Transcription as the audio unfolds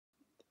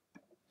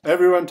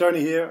Everyone,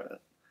 Tony here.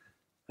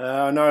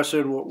 I know I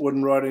said I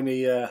wouldn't write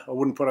any, I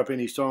wouldn't put up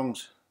any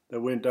songs that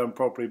weren't done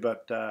properly,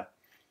 but I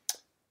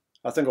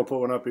think I'll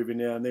put one up every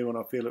now and then when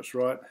I feel it's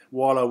right,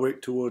 while I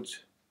work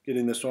towards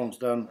getting the songs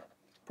done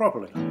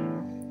properly.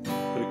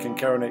 Bit of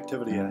concurrent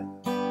activity, eh?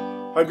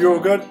 Hope you're all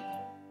good.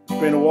 It's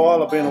been a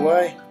while, I've been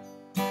away.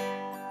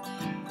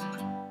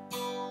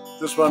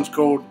 This one's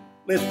called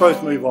Let's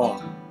Both Move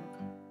On.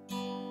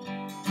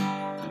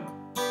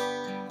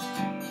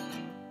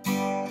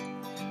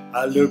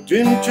 I looked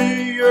into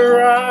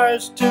your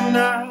eyes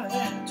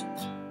tonight.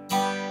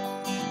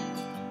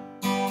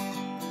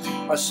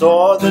 I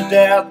saw the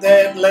doubt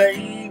that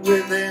lay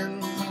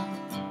within.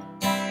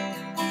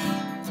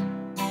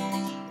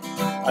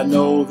 I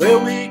know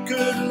that we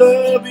could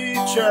love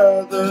each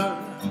other,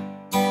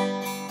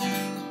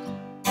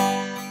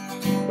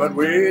 but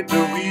where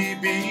do we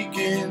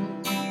begin?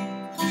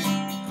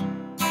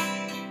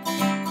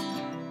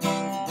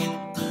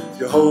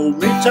 You hold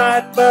me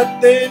tight but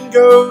then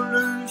go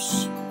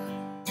loose.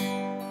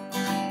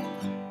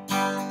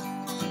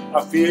 I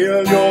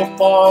feel you're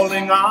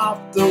falling off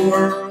the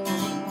world.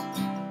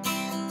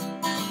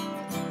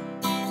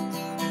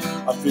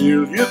 I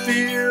feel you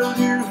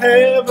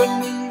have a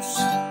noose,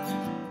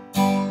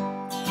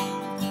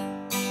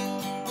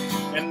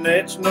 and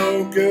that's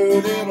no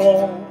good at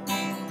all.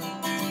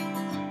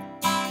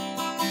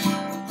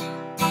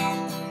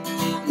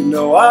 You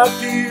know I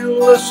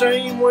feel the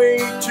same way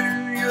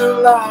too.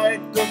 You're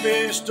like the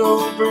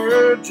vestal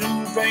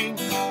virgin vein.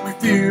 We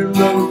feel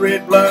the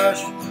red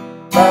blush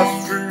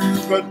pass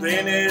through, but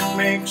then it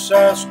makes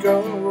us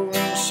go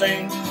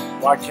insane.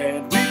 Why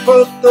can't we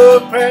put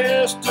the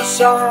past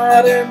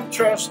aside and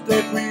trust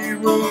that we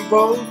will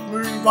both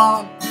move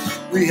on?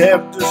 We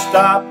have to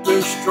stop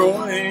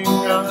destroying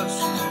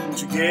us and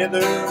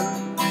together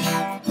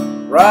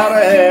write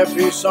a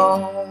happy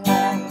song.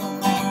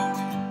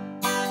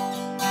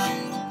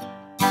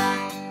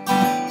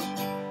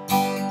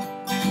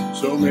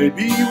 So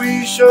maybe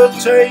we should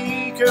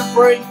take a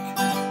break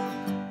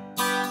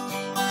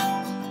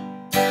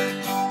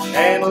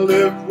and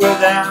live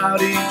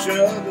without each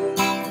other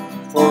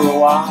for a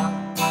while.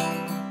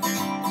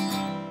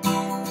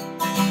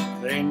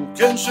 Then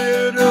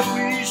consider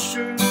we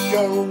should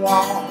go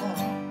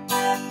on,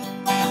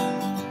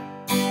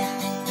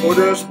 or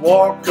just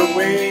walk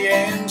away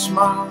and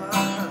smile.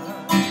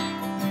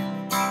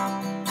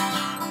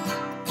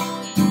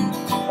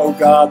 Oh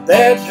God,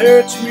 that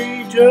hurts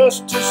me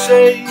just to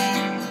say.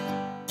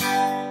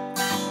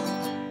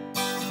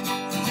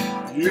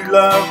 You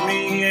love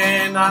me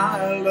and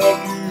I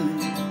love you.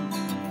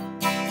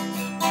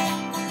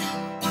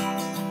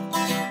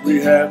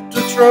 We have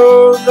to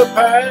throw the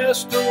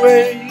past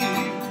away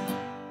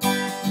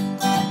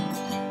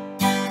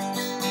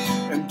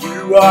and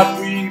do what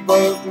we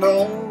both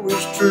know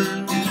is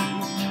true.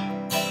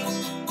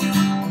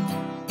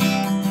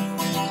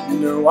 You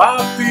know I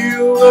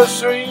feel the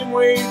same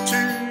way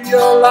too.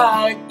 You're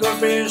like the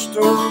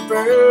vestal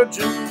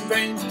virgin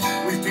vein.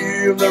 We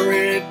feel the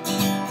red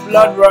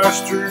blood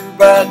rush through,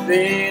 but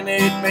then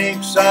it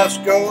makes us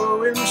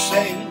go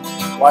insane.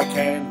 Why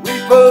can't we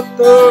put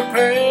the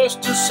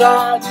past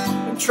aside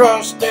and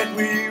trust that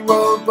we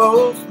will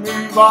both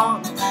move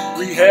on?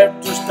 We have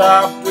to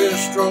stop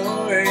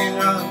destroying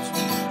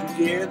us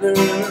together,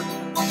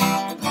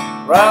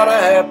 write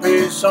a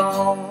happy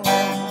song.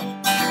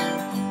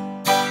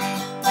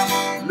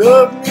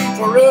 Love me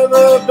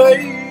forever,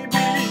 baby,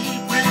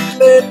 please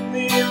let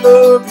me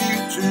love you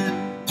too.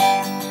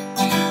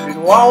 It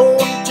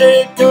won't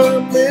take a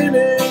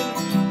minute,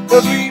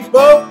 but we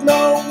both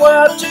know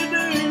what to do.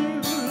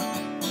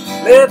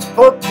 Let's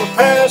put the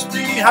past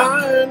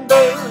behind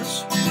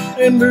us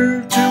and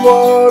move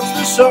towards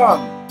the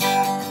sun.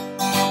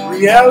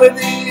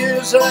 Reality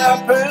is our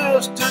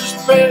past is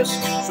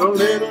best, so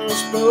let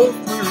us both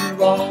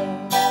move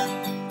on.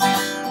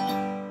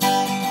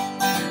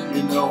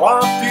 You know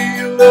I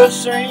feel the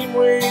same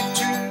way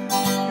too.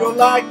 You're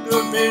like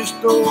the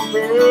vestal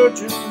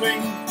virgin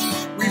vein.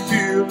 We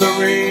feel the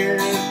red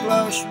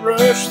blush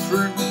rush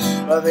through,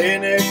 but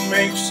then it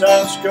makes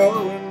us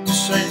go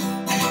insane.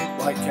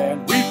 Why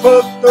can't we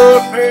put the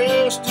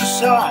past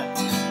aside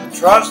and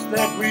trust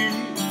that we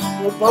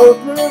will both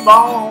move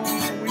on?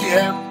 We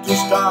have to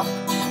stop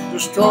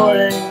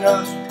destroying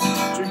us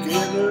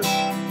together,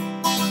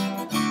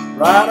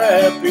 write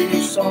a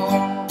happy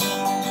song.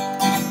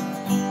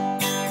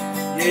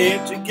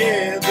 Yeah,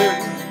 together,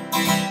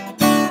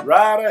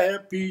 write a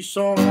happy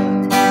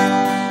song.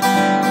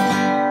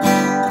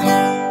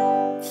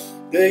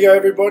 There you go,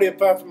 everybody,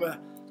 apart from an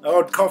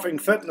odd coughing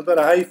fit and a bit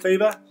of hay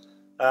fever.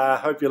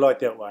 Hope you like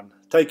that one.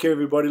 Take care,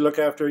 everybody. Look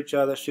after each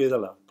other. Share the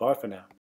love. Bye for now.